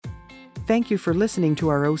Thank you for listening to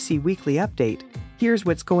our OC Weekly Update. Here's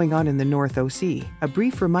what's going on in the North OC. A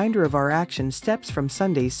brief reminder of our action steps from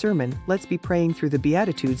Sunday's sermon. Let's be praying through the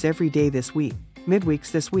Beatitudes every day this week. Midweeks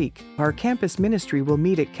this week, our campus ministry will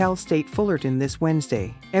meet at Cal State Fullerton this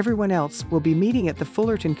Wednesday. Everyone else will be meeting at the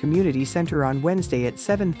Fullerton Community Center on Wednesday at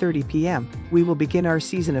 7:30 p.m. We will begin our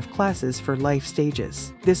season of classes for life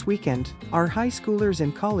stages. This weekend, our high schoolers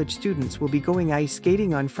and college students will be going ice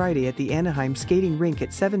skating on Friday at the Anaheim Skating Rink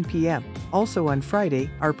at 7 p.m. Also on Friday,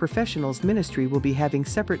 our professionals ministry will be having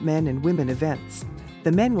separate men and women events.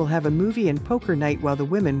 The men will have a movie and poker night while the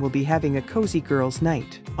women will be having a cozy girls'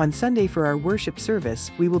 night. On Sunday for our worship service,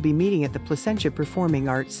 we will be meeting at the Placentia Performing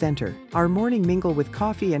Arts Center. Our morning mingle with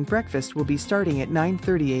coffee and breakfast will be starting at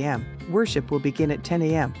 9:30 a.m. Worship will begin at 10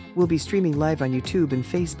 a.m. We'll be streaming live on YouTube and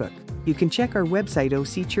Facebook. You can check our website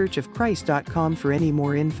occhurchofchrist.com for any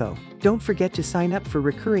more info. Don't forget to sign up for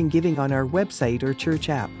recurring giving on our website or church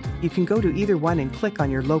app. You can go to either one and click on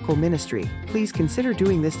your local ministry. Please consider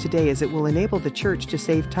doing this today as it will enable the church to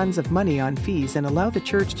save tons of money on fees and allow the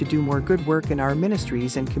church to do more good work in our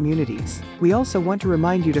ministries and communities. We also want to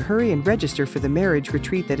remind you to hurry and register for the marriage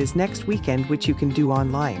retreat that is next weekend, which you can do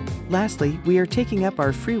online. Lastly, we are taking up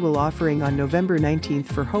our free will offering on November 19th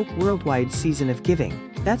for Hope Worldwide Season of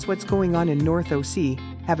Giving. That's what's going on in North OC.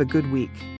 Have a good week.